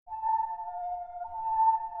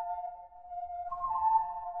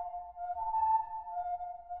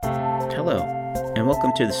Hello, and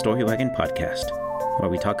welcome to the Story Wagon podcast, where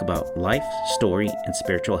we talk about life, story, and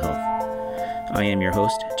spiritual health. I am your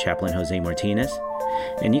host, Chaplain Jose Martinez,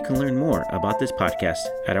 and you can learn more about this podcast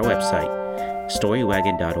at our website,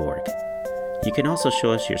 storywagon.org. You can also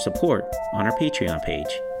show us your support on our Patreon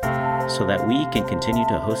page, so that we can continue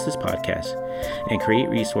to host this podcast and create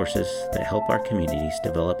resources that help our communities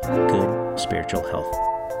develop good spiritual health.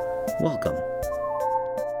 Welcome.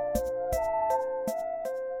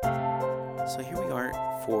 So here we are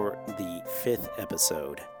for the 5th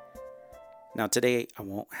episode. Now today I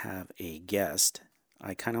won't have a guest.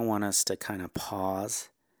 I kind of want us to kind of pause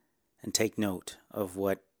and take note of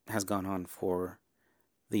what has gone on for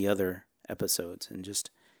the other episodes, and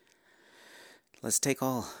just let's take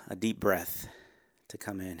all a deep breath to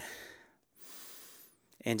come in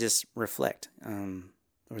and just reflect.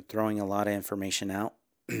 We're throwing a lot of information out,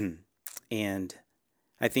 and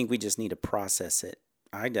I think we just need to process it.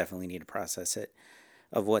 I definitely need to process it,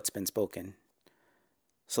 of what's been spoken.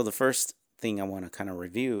 So the first thing I want to kind of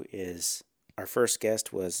review is our first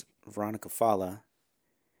guest was Veronica Fala,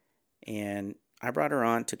 and I brought her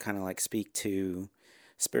on to kind of like speak to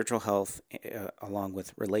spiritual health along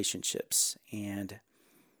with relationships. And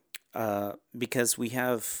because we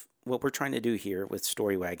have, what we're trying to do here with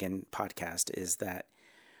Story Wagon podcast is that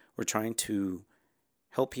we're trying to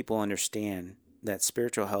help people understand that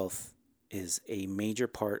spiritual health is a major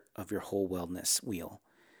part of your whole wellness wheel.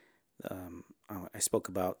 I spoke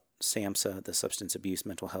about SAMHSA, the Substance Abuse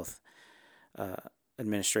Mental Health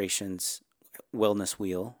Administration's wellness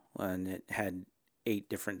wheel, and it had 8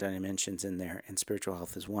 different dimensions in there, and spiritual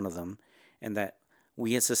health is one of them, and that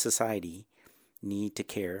we as a society need to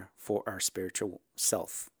care for our spiritual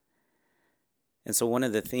self. And so one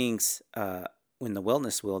of the things in the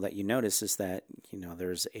wellness wheel that you notice is that,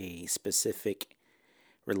 there's a specific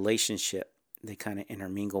relationship. They kind of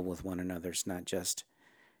intermingle with one another. It's not just,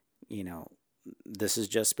 this is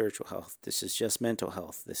just spiritual health. This is just mental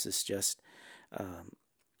health. This is just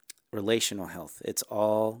relational health. It's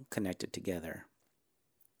all connected together.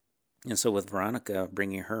 And so with Veronica,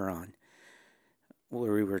 bringing her on,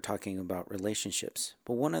 where we were talking about relationships.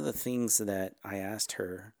 But one of the things that I asked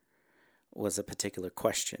her was a particular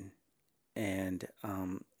question. And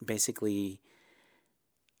basically,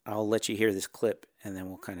 I'll let you hear this clip, and then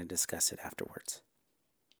we'll kind of discuss it afterwards.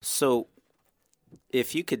 So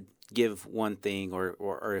if you could give one thing,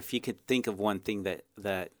 or if you could think of one thing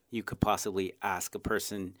that you could possibly ask a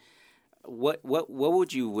person, what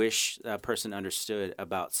would you wish a person understood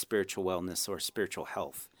about spiritual wellness or spiritual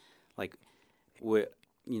health? Like,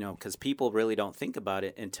 because people really don't think about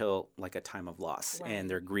it until like a time of loss, right? And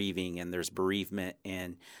they're grieving, and there's bereavement,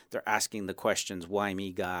 and they're asking the questions, why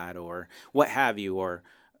me, God, or what have you, or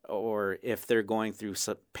if they're going through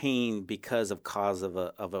some pain because of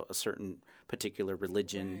a certain particular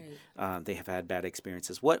religion, right. They have had bad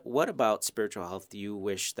experiences. What about spiritual health do you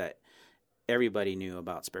wish that everybody knew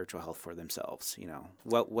about spiritual health for themselves?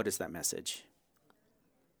 What is that message?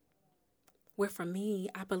 Well, for me,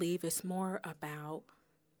 I believe it's more about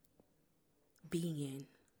being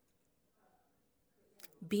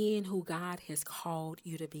who God has called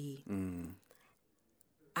you to be.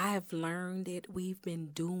 I have learned that we've been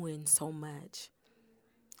doing so much.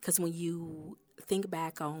 Because when you think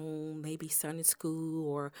back on maybe Sunday school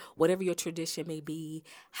or whatever your tradition may be,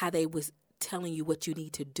 how they was telling you what you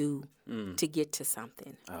need to do to get to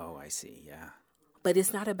something. Oh, I see, yeah. But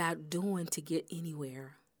it's not about doing to get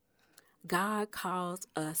anywhere. God calls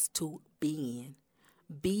us to be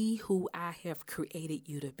who I have created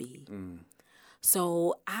you to be.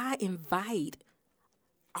 So I invite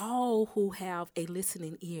all who have a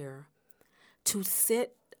listening ear to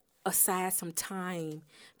set aside some time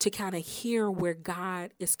to kind of hear where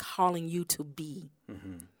God is calling you to be.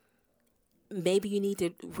 Maybe you need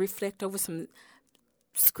to reflect over some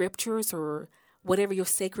scriptures or whatever your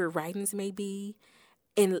sacred writings may be,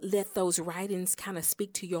 and let those writings kind of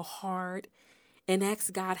speak to your heart, and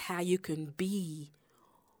ask God how you can be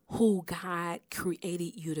who God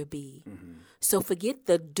created you to be. So forget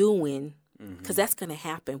the doing, because that's going to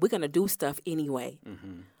happen. We're going to do stuff anyway.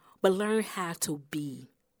 But learn how to be.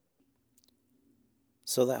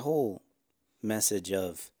 So that whole message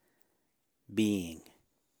of being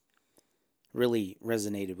really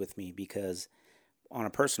resonated with me, because on a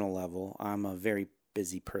personal level, I'm a very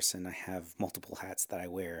busy person. I have multiple hats that I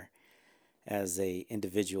wear as a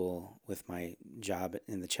individual with my job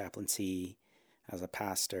in the chaplaincy, as a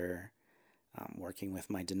pastor, working with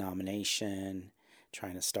my denomination,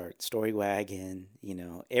 trying to start Story Wagon,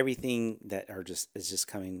 everything that is just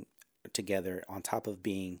coming together, on top of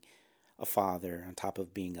being a father, on top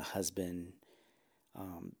of being a husband,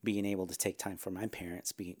 being able to take time for my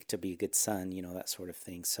parents, to be a good son, that sort of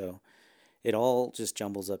thing. So it all just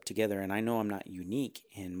jumbles up together. And I know I'm not unique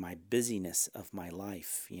in my busyness of my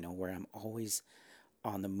life, where I'm always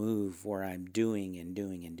on the move, where I'm doing and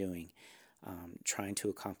doing and doing, trying to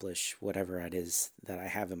accomplish whatever it is that I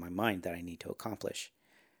have in my mind that I need to accomplish.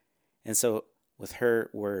 And so with her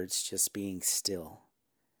words, just being still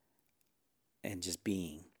and just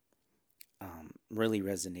being, really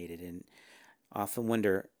resonated. And I often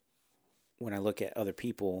wonder, when I look at other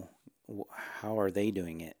people, how are they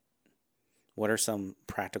doing it? What are some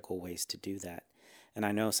practical ways to do that? And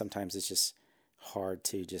I know sometimes it's just hard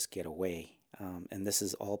to just get away. And this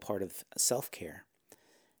is all part of self-care.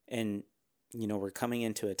 And, we're coming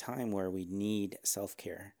into a time where we need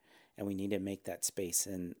self-care, and we need to make that space.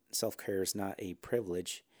 And self-care is not a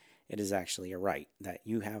privilege. It is actually a right, that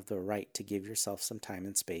you have the right to give yourself some time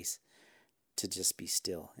and space to just be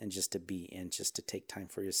still and just to be, and just to take time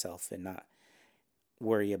for yourself and not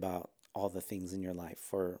worry about all the things in your life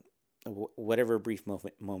for whatever brief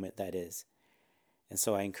moment that is. And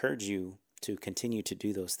so I encourage you to continue to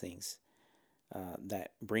do those things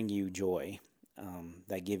that bring you joy,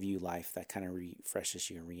 that give you life, that kind of refreshes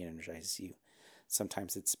you and re-energizes you.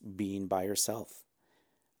 Sometimes it's being by yourself.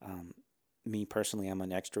 Me personally, I'm an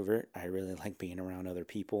extrovert. I really like being around other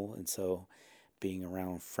people. And so being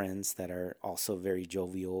around friends that are also very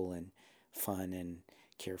jovial and fun and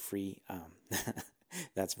carefree,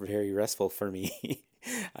 that's very restful for me.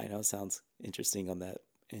 I know it sounds interesting on that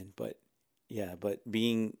end, but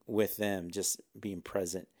being with them, just being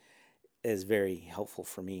present, is very helpful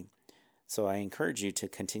for me. So I encourage you to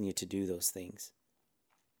continue to do those things.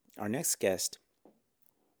 Our next guest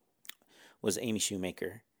was Amy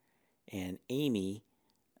Shoemaker, and Amy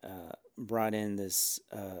brought in this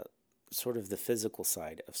sort of the physical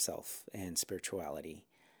side of self and spirituality,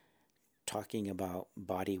 talking about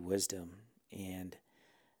body wisdom. And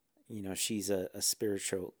she's a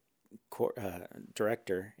spiritual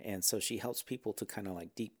director, and so she helps people to kind of like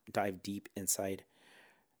dive deep inside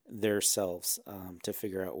themselves to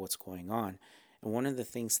figure out what's going on. And one of the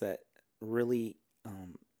things that really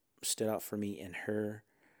stood out for me in her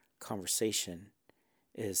conversation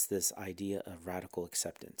is this idea of radical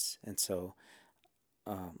acceptance. And so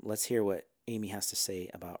let's hear what Amy has to say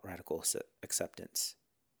about radical acceptance.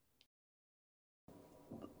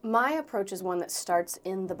 My approach is one that starts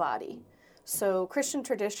in the body. So Christian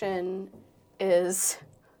tradition is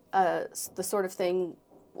the sort of thing,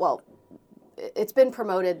 it's been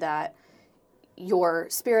promoted that your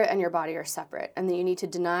spirit and your body are separate, and that you need to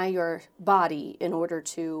deny your body in order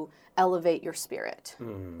to elevate your spirit,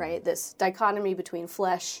 right? This dichotomy between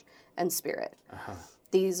flesh and spirit. Uh-huh.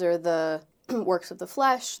 These are the works of the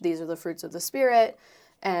flesh, these are the fruits of the spirit,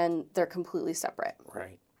 and they're completely separate.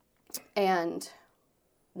 Right. And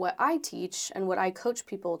what I teach and what I coach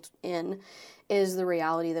people in is the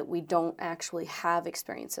reality that we don't actually have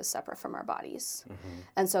experiences separate from our bodies. Mm-hmm.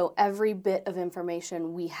 And so every bit of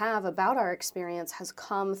information we have about our experience has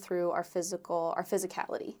come through our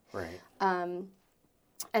physicality. Right.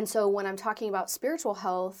 And so when I'm talking about spiritual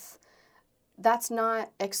health, that's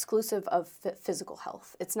not exclusive of physical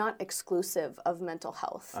health. It's not exclusive of mental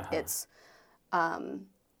health. Uh-huh. It's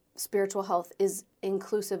spiritual health is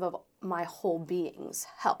inclusive of my whole being's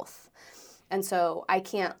health. And so I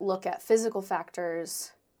can't look at physical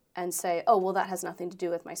factors and say, oh, well, that has nothing to do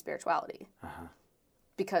with my spirituality. Uh-huh.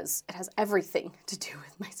 Because it has everything to do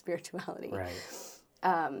with my spirituality. Right.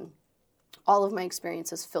 All of my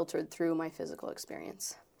experience is filtered through my physical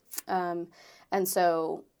experience. And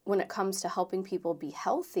so when it comes to helping people be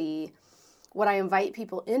healthy, what I invite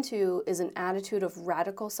people into is an attitude of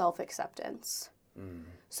radical self-acceptance.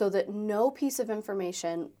 So that no piece of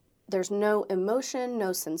information, there's no emotion,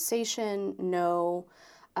 no sensation, no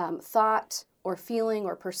thought or feeling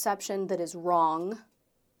or perception that is wrong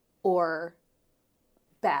or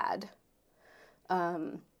bad.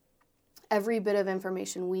 Every bit of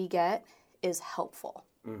information we get is helpful.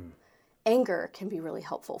 Anger can be really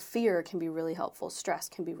helpful. Fear can be really helpful. Stress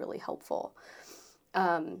can be really helpful.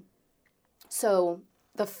 So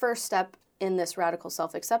the first step in this radical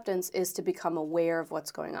self-acceptance is to become aware of what's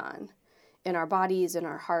going on in our bodies, in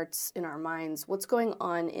our hearts, in our minds, what's going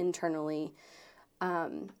on internally.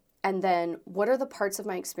 And then what are the parts of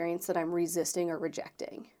my experience that I'm resisting or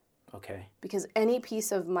rejecting? Okay. Because any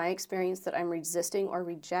piece of my experience that I'm resisting or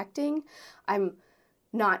rejecting, I'm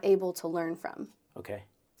not able to learn from. Okay.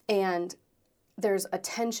 And there's a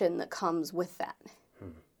tension that comes with that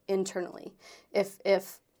internally. If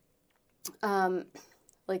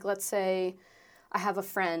like, let's say I have a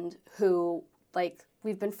friend who like,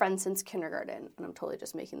 we've been friends since kindergarten, and I'm totally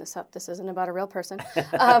just making this up. This isn't about a real person.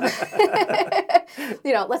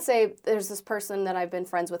 Let's say there's this person that I've been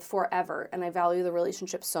friends with forever, and I value the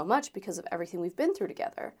relationship so much because of everything we've been through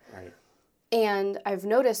together. Right. And I've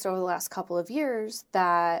noticed over the last couple of years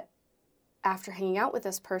that after hanging out with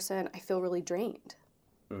this person, I feel really drained.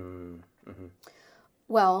 Mm-hmm.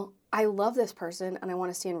 Well, I love this person, and I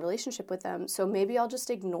want to stay in a relationship with them, so maybe I'll just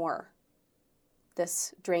ignore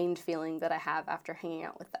this drained feeling that I have after hanging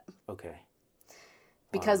out with them. Okay.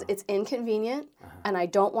 Because it's inconvenient, and I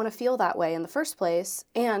don't want to feel that way in the first place,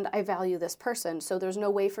 and I value this person, so there's no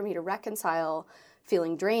way for me to reconcile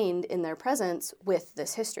feeling drained in their presence with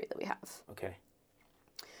this history that we have. Okay.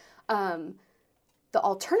 The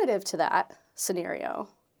alternative to that scenario,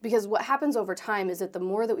 because what happens over time is that the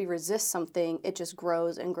more that we resist something, it just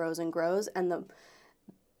grows and grows and grows, and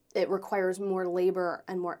it requires more labor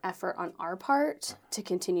and more effort on our part to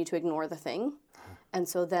continue to ignore the thing. And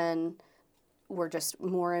so then we're just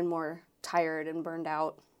more and more tired and burned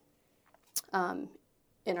out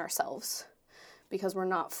in ourselves because we're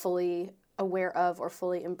not fully aware of or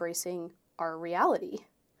fully embracing our reality,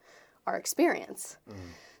 our experience.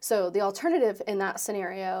 So the alternative in that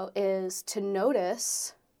scenario is to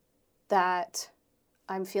notice that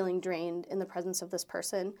I'm feeling drained in the presence of this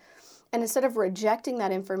person. And instead of rejecting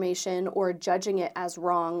that information or judging it as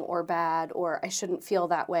wrong or bad or I shouldn't feel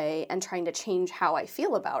that way and trying to change how I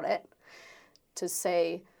feel about it, to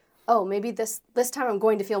say, oh, maybe this time I'm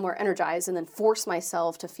going to feel more energized and then force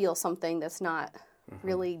myself to feel something that's not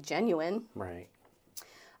really genuine. Right.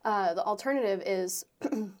 The alternative is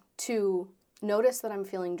to notice that I'm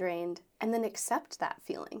feeling drained and then accept that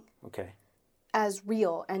feeling. Okay. As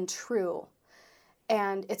real and true.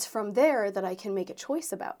 And it's from there that I can make a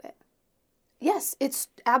choice about it. Yes, it's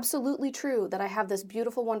absolutely true that I have this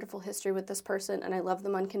beautiful, wonderful history with this person and I love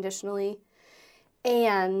them unconditionally.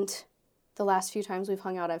 And the last few times we've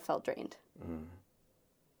hung out, I've felt drained.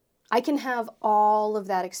 I can have all of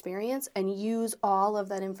that experience and use all of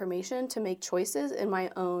that information to make choices in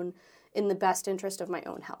the best interest of my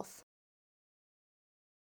own health.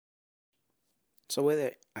 So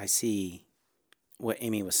whether I see what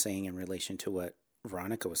Amy was saying in relation to what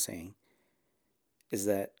Veronica was saying is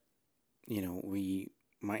that, we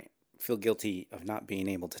might feel guilty of not being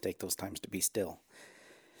able to take those times to be still.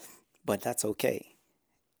 But that's okay.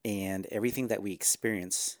 And everything that we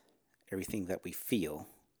experience, everything that we feel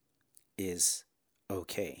is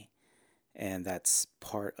okay. And that's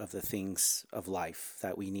part of the things of life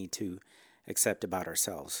that we need to accept about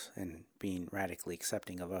ourselves and being radically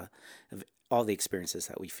accepting of all the experiences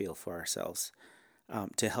that we feel for ourselves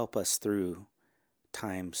to help us through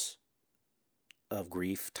times of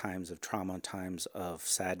grief, times of trauma, times of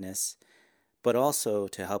sadness, but also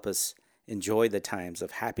to help us enjoy the times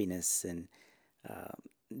of happiness and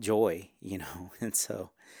joy, and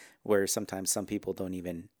so where sometimes some people don't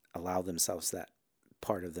even allow themselves that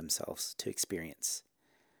part of themselves to experience.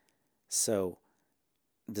 So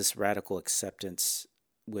this radical acceptance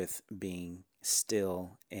with being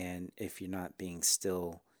still, and if you're not being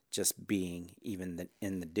still, just being, even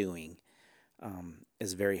in the doing,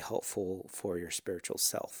 is very helpful for your spiritual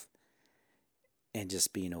self, and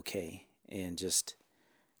just being okay, and just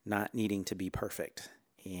not needing to be perfect,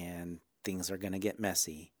 and things are going to get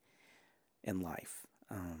messy in life,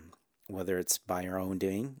 whether it's by our own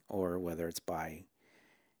doing or whether it's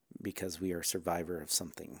because we are a survivor of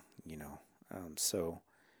something, so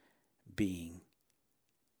being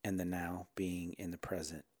in the now, being in the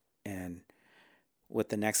present. And with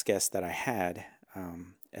the next guest that I had,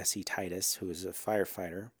 S.E. Titus, who is a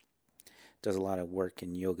firefighter, does a lot of work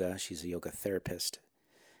in yoga. She's a yoga therapist.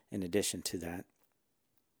 In addition to that,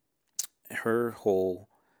 her whole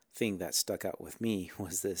thing that stuck out with me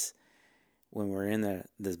was this: when we're in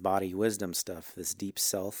this body wisdom stuff, this deep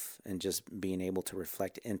self, and just being able to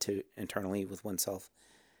reflect internally with oneself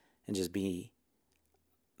and just be,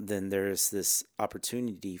 then there's this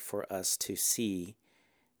opportunity for us to see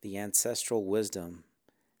the ancestral wisdom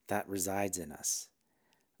that resides in us.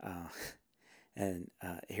 And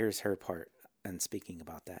here's her part in speaking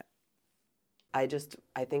about that. I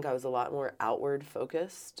think I was a lot more outward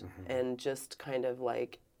focused and just kind of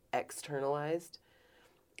like externalized,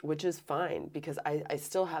 which is fine because I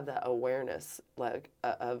still have that awareness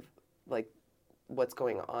of what's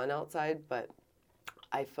going on outside, but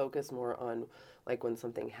I focus more on like when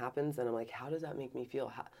something happens and I'm like, how does that make me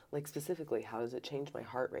feel? Specifically, how does it change my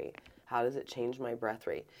heart rate? How does it change my breath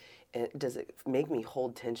rate? And does it make me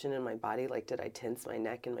hold tension in my body? Like, did I tense my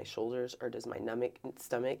neck and my shoulders, or does my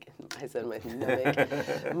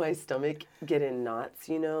stomach get in knots,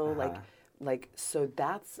 so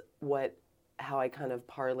that's what how I kind of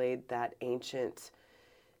parlayed that ancient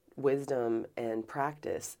wisdom and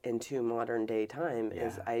practice into modern day time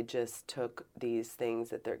is I just took these things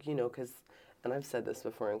that they're, because, and I've said this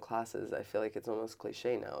before in classes, I feel like it's almost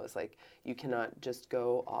cliche now, is like you cannot just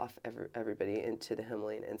go off everybody into the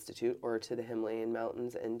Himalayan Institute or to the Himalayan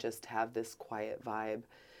mountains and just have this quiet vibe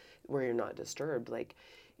where you're not disturbed. Like,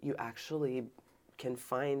 you actually can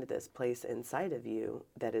find this place inside of you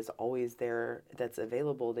that is always there, that's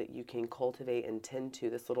available, that you can cultivate and tend to,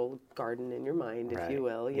 this little garden in your mind, if you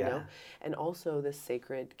will, you know, and also this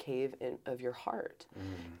sacred cave of your heart.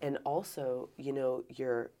 And also,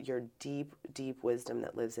 your deep, deep wisdom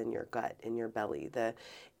that lives in your gut, in your belly, the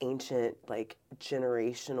ancient, like,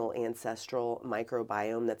 generational, ancestral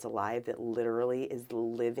microbiome that's alive, that literally is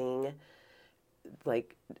living,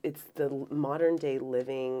 like, it's the modern day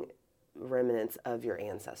living remnants of your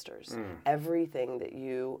ancestors. Everything that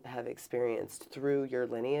you have experienced through your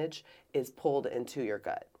lineage is pulled into your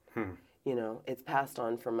gut. It's passed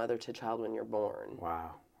on from mother to child when you're born.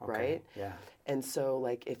 Wow. Okay. Right? Yeah. And so,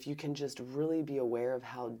 like, if you can just really be aware of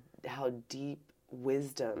how deep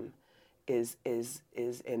wisdom is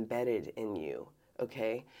embedded in you,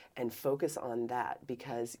 okay? And focus on that,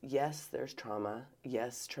 because yes, there's trauma,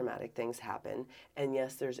 yes, traumatic things happen, and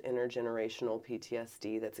yes, there's intergenerational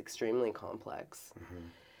PTSD that's extremely complex.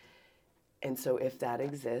 And so if that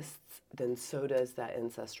exists, then so does that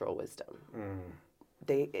ancestral wisdom.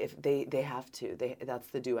 They have to. That's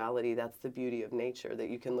the duality, that's the beauty of nature that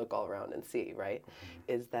you can look all around and see, right?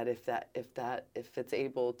 Is that if it's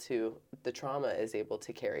able to, the trauma is able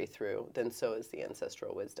to carry through, then so is the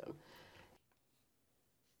ancestral wisdom.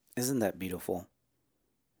 Isn't that beautiful?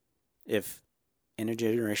 If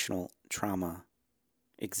intergenerational trauma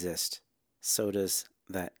exists, so does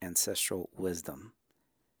that ancestral wisdom.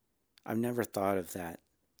 I've never thought of that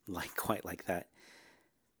quite like that,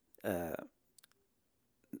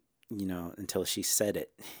 until she said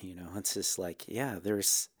it. It's just like, yeah,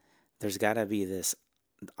 there's got to be this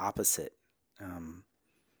opposite.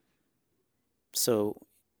 So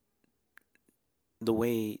the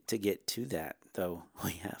way to get to that, though,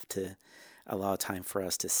 we have to allow time for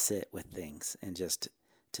us to sit with things and just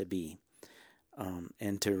to be,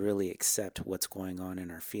 and to really accept what's going on in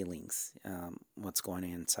our feelings, what's going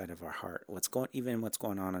on inside of our heart, what's going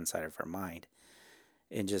on inside of our mind,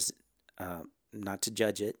 and just not to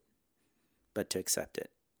judge it, but to accept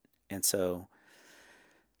it. And so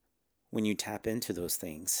when you tap into those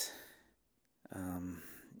things,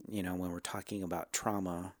 when we're talking about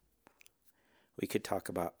trauma, we could talk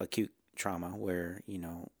about acute trauma where,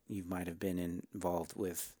 you might have been involved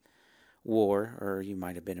with war, or you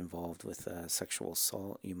might have been involved with sexual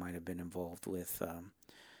assault, you might have been involved with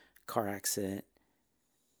car accident,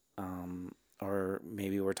 or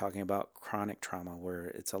maybe we're talking about chronic trauma where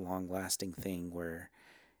it's a long-lasting thing where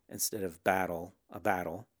instead of a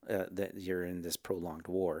battle, that you're in this prolonged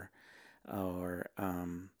war, or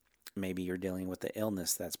maybe you're dealing with the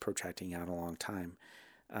illness that's protracting out a long time.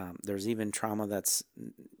 There's even trauma that's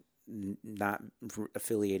not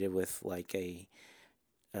affiliated with like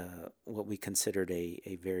what we considered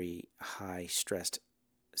a very high stressed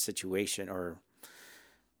situation or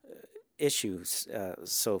issues.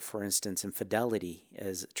 So, for instance, infidelity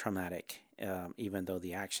is traumatic, even though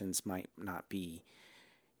the actions might not be,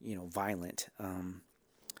 violent.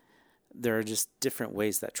 There are just different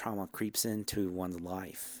ways that trauma creeps into one's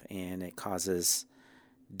life, and it causes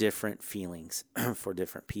different feelings for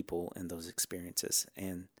different people in those experiences.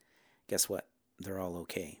 And guess what? They're all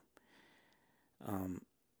okay.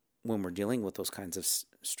 When we're dealing with those kinds of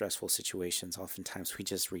stressful situations, oftentimes we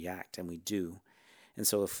just react, and we do. And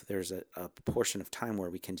so if there's a portion of time where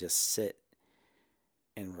we can just sit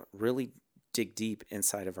and really dig deep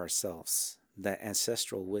inside of ourselves, that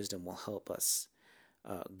ancestral wisdom will help us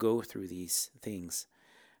go through these things.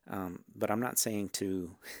 But I'm not saying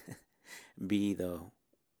to be the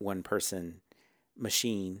one-person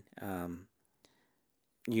machine.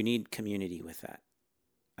 You need community with that.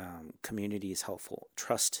 Community is helpful.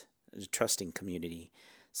 Trusting community,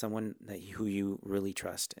 someone who you really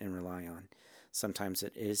trust and rely on. Sometimes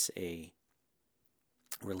it is a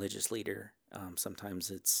religious leader.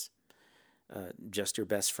 Sometimes it's just your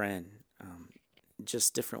best friend.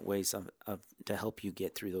 Just different ways to help you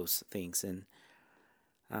get through those things. And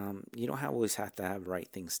you don't always have to have right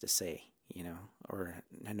things to say, or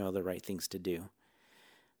know the right things to do,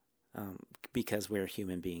 because we're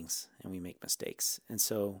human beings and we make mistakes. And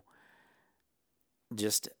so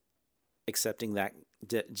just accepting that,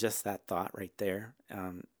 just that thought right there,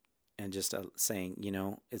 and just saying,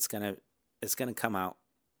 it's gonna come out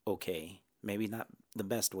okay. Maybe not the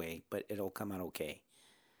best way, but it'll come out okay.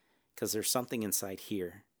 because there's something inside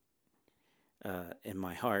here, in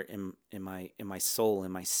my heart, in my soul,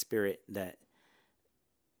 in my spirit, that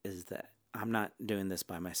is that I'm not doing this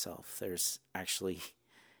by myself. There's actually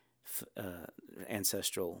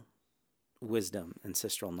ancestral wisdom,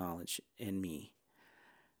 ancestral knowledge in me.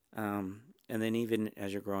 And then even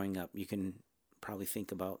as you're growing up, you can probably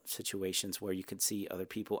think about situations where you could see other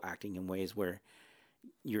people acting in ways where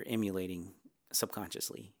you're emulating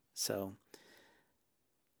subconsciously. So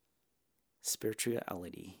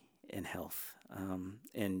spirituality and health,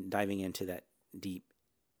 and diving into that deep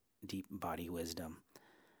body wisdom.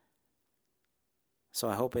 So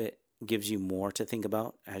I hope it gives you more to think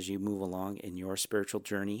about as you move along in your spiritual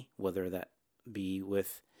journey, whether that be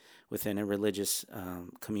within a religious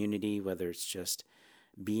community, whether it's just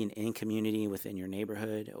being in community within your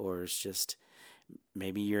neighborhood, or it's just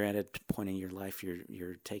maybe you're at a point in your life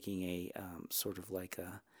you're taking a sort of like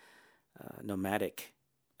a nomadic,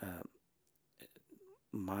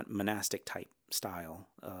 monastic type style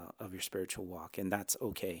of your spiritual walk, and that's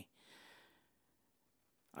okay.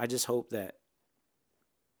 I just hope that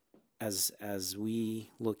as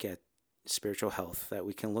we look at spiritual health, that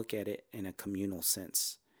we can look at it in a communal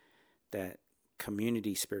sense, that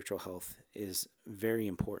community spiritual health is very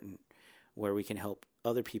important, where we can help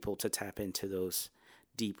other people to tap into those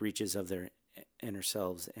deep reaches of their inner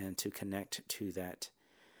selves and to connect to that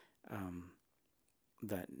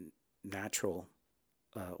that natural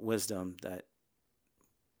wisdom, that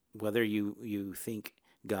whether you think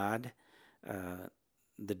God,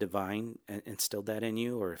 the divine, instilled that in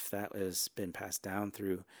you, or if that has been passed down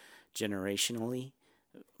through generationally,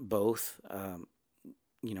 both,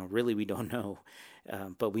 really we don't know,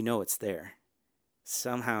 but we know it's there.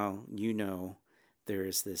 Somehow, there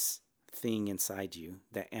is this thing inside you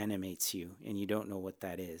that animates you, and you don't know what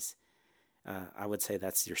that is. I would say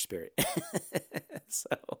that's your spirit.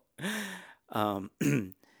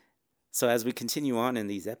 So as we continue on in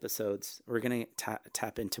these episodes, we're going to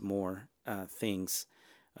tap into more things.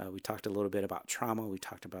 We talked a little bit about trauma. We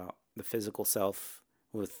talked about the physical self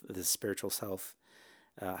with the spiritual self,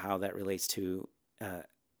 how that relates to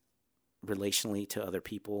relationally to other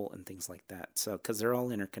people and things like that. So, because they're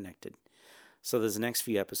all interconnected. So there's the next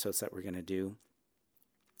few episodes that we're going to do.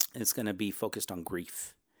 It's going to be focused on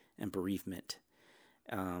grief and bereavement,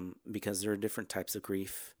 because there are different types of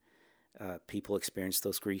grief. People experience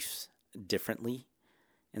those griefs differently.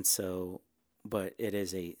 And so, but it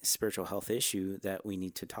is a spiritual health issue that we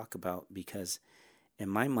need to talk about, because in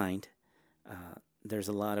my mind, there's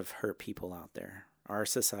a lot of hurt people out there. Our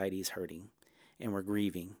society is hurting, and we're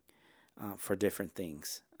grieving for different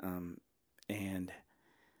things. And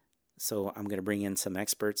so I'm going to bring in some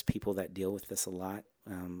experts, people that deal with this a lot,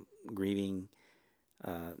 grieving,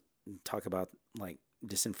 talk about like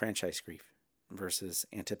disenfranchised grief versus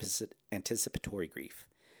anticipatory grief,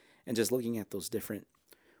 and just looking at those different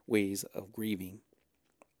ways of grieving.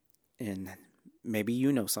 And maybe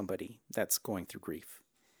you know somebody that's going through grief,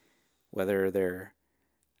 whether their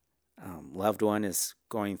loved one is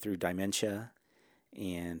going through dementia,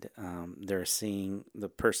 and they're seeing the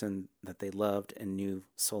person that they loved and knew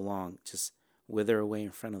so long just wither away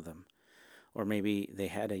in front of them. Or maybe they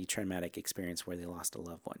had a traumatic experience where they lost a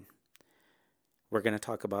loved one. We're going to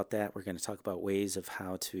talk about that. We're going to talk about ways of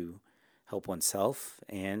how to help oneself,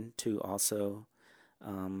 and to also,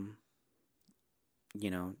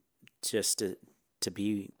 just to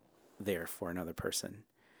be there for another person.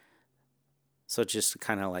 So just to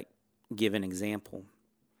kind of like give an example,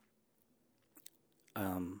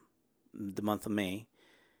 the month of May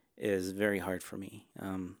is very hard for me,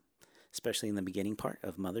 especially in the beginning part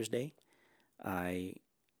of Mother's Day.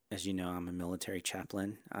 As you know, I'm a military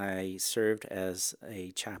chaplain. I served as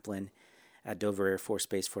a chaplain at Dover Air Force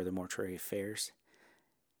Base for the Mortuary Affairs.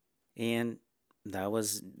 And that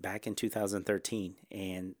was back in 2013.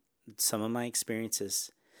 And some of my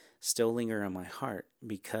experiences still linger on my heart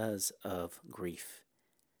because of grief.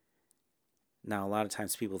 Now, a lot of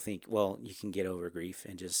times people think, well, you can get over grief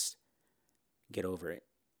and just get over it.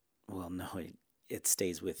 Well, no, it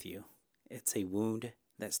stays with you. It's a wound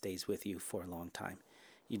that stays with you for a long time.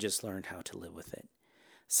 You just learned how to live with it.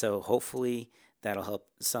 So hopefully that'll help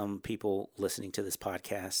some people listening to this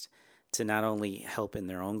podcast to not only help in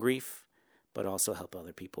their own grief, but also help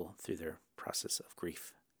other people through their process of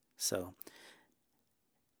grief. So,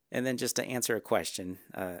 and then just to answer a question,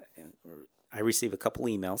 I receive a couple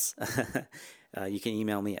emails. You can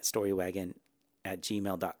email me at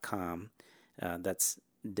storywagon@gmail.com. That's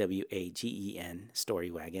WAGEN,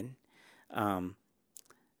 Storywagon.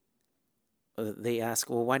 They ask,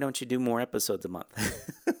 well, why don't you do more episodes a month?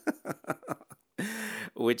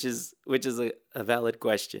 which is a valid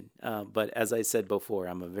question. But as I said before,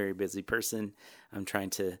 I'm a very busy person. I'm trying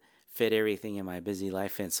to fit everything in my busy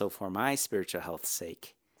life, and so for my spiritual health's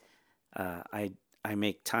sake, I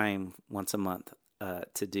make time once a month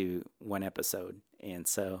to do one episode, and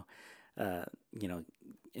so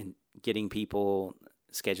in getting people,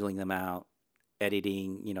 scheduling them out,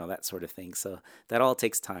 editing, that sort of thing. So that all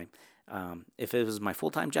takes time. If it was my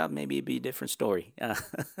full-time job, maybe it'd be a different story.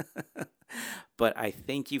 But I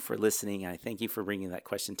thank you for listening. I thank you for bringing that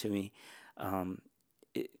question to me. And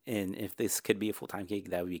if this could be a full-time gig,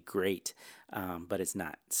 that would be great. But it's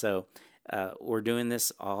not. So we're doing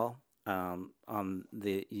this all on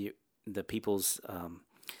the people's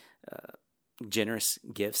generous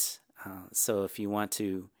gifts. So if you want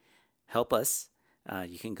to help us,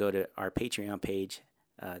 you can go to our Patreon page.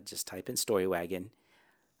 Just type in Storywagon.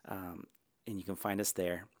 And you can find us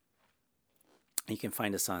there. You can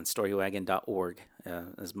find us on storywagon.org,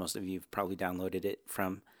 as most of you have probably downloaded it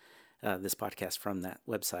from this podcast from that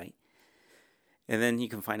website. And then you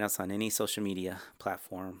can find us on any social media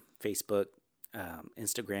platform, Facebook,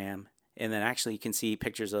 Instagram. And then actually you can see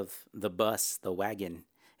pictures of the bus, the wagon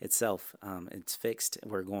itself. It's fixed.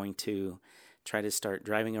 We're going to try to start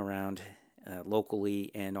driving around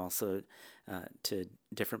locally and also to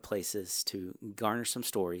different places to garner some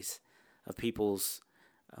stories of people's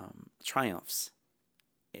triumphs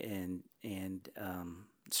and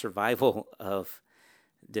survival of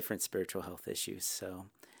different spiritual health issues. So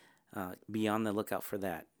be on the lookout for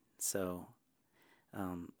that. So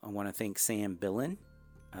I want to thank Sam Billen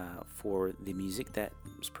for the music that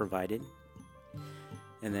was provided.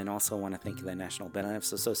 And then also want to thank the National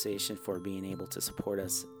Benefits Association for being able to support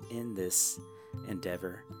us in this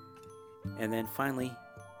endeavor. And then finally,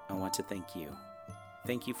 I want to thank you.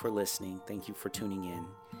 Thank you for listening. Thank you for tuning in.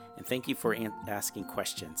 And thank you for asking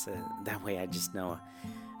questions. That way I just know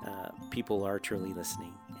people are truly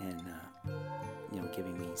listening and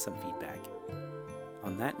giving me some feedback.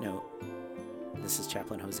 On that note, this is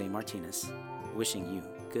Chaplain Jose Martinez wishing you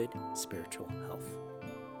good spiritual health.